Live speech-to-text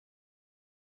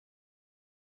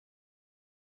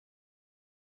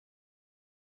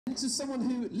to someone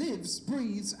who lives,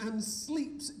 breathes, and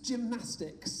sleeps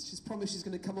gymnastics. She's promised she's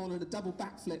going to come on in a double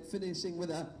backflip, finishing with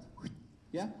a...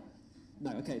 Yeah?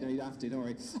 No, okay, no, you don't have to, don't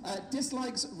worry.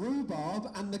 Dislikes rhubarb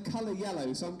and the colour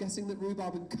yellow, so I'm guessing that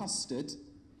rhubarb and custard,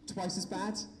 twice as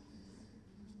bad?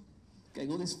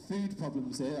 Getting all these food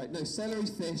problems here. Right, no, celery,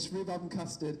 fish, rhubarb and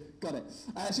custard, got it.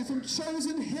 She's from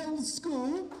Chosen Hill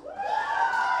School.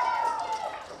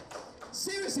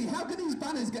 Seriously, how can these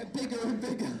banners get bigger and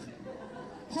bigger?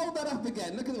 Hold that up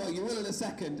again, look at the way, you will in a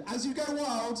second. As you go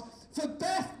wild, for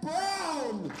Beth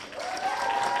Browne!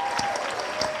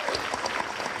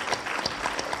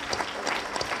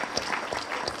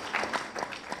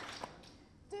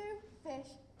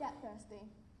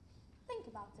 Think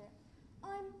about it.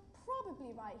 I'm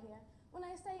probably right here when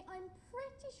I say I'm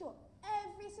pretty sure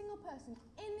every single person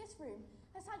in this room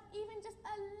has had even just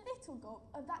a little gulp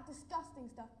of that disgusting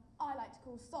stuff I like to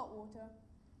call salt water.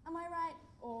 Am I right,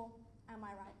 or am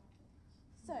I right?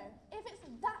 So, if it's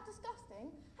that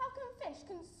disgusting, how come fish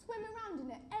can swim around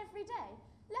in it every day,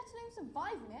 let alone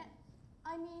survive in it?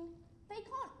 I mean, they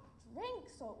can't drink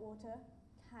salt water,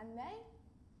 can they?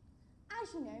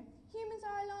 As you know, humans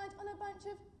are reliant on a bunch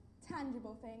of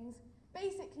tangible things,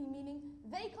 basically meaning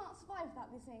they can't survive without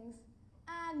these things.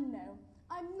 And no,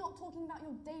 I'm not talking about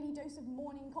your daily dose of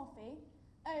morning coffee.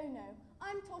 Oh no,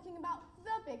 I'm talking about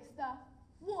the big stuff,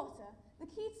 water, the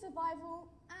key to survival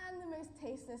and the most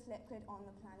tasteless liquid on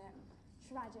the planet.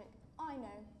 Tragic, I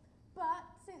know, but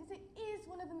since it is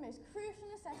one of the most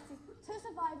crucial necessities to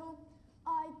survival,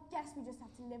 I guess we just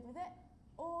have to live with it,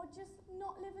 or just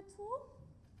not live at all.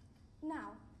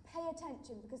 Now, pay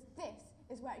attention, because this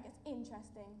is where it gets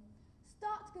interesting.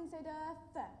 Start to consider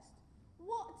thirst.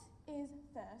 What is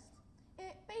thirst?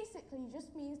 It basically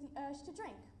just means the urge to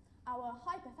drink. Our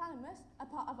hypothalamus, a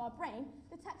part of our brain,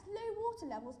 detects low water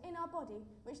levels in our body,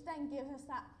 which then gives us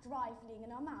that dry feeling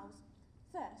in our mouths.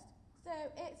 Thirst. So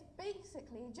it's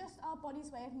basically just our body's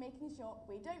way of making sure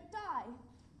we don't die.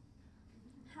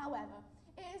 However,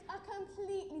 it is a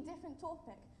completely different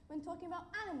topic when talking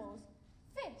about animals.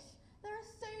 Fish. There are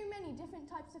so many different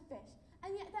types of fish,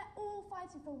 and yet they're all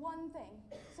fighting for one thing,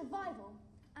 survival.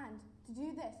 And to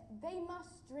do this, they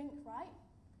must drink, right?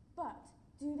 But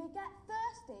do they get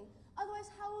thirsty? Otherwise,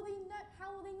 how will they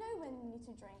know when they need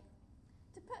to drink?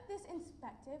 To put this in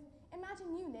perspective,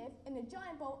 imagine you live in a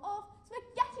giant bowl of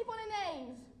spaghetti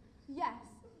bolognese. Yes,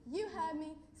 you heard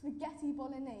me, spaghetti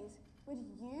bolognese. Would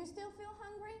you still feel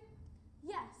hungry?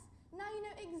 Yes, now you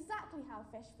know exactly how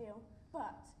fish feel,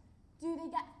 but do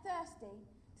they get thirsty?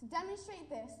 To demonstrate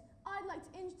this, I'd like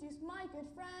to introduce my good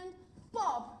friend,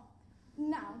 Bob.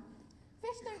 Now,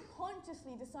 fish don't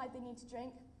consciously decide they need to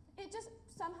drink. It just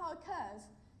somehow occurs.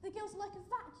 The gills are like a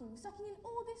vacuum, sucking in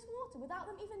all this water without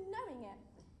them even knowing it.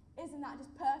 Isn't that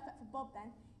just perfect for Bob then?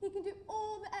 He can do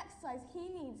all the exercise he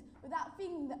needs without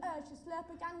feeling the urge to slurp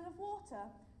a gallon of water.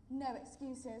 No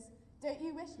excuses. Don't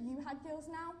you wish you had gills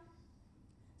now?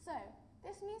 So,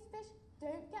 this means fish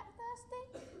don't get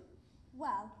thirsty?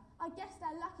 Well, I guess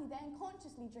they're lucky they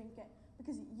unconsciously drink it,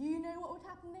 because you know what would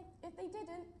happen if they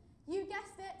didn't. You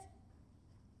guessed it,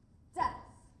 death.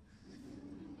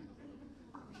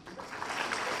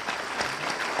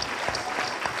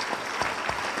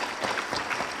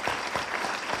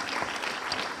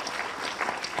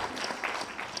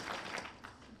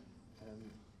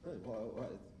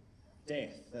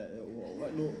 Death.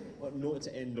 What note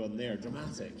to end on there?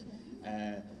 Dramatic.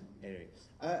 Anyway,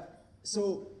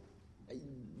 so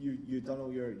you've done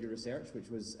all your research, which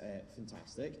was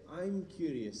fantastic. I'm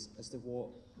curious as to what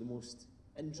the most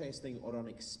interesting or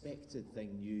unexpected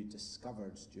thing you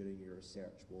discovered during your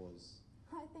research was.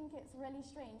 I think it's really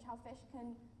strange how fish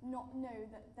can not know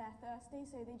that they're thirsty,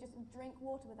 so they just drink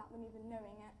water without them even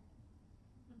knowing it.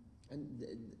 And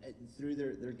through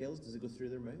their gills, does it go through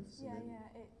their mouths? Yeah,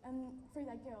 through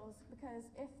their gills, because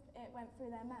if it went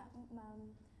through their mouths,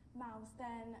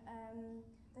 then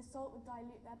the salt would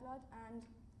dilute their blood and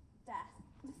death.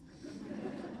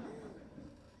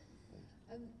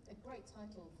 A great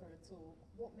title for a tour.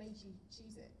 What made you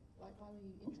choose it? Like, why were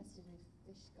you interested in if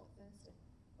fish got thirsty?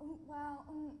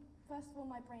 First of all,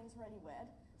 my brain's really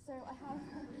weird, so I have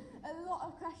a lot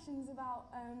of questions about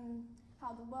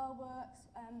how the world works,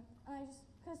 and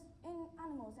because in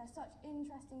animals they're such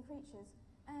interesting creatures,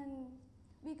 and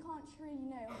we can't really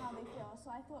know how they feel, so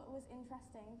I thought it was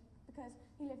interesting because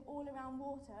we live all around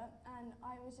water, and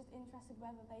I was just interested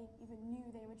whether they even knew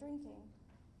they were drinking.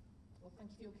 Well, thank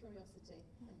you for your curiosity.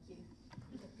 Thank you.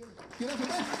 Good luck,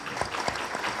 Beth.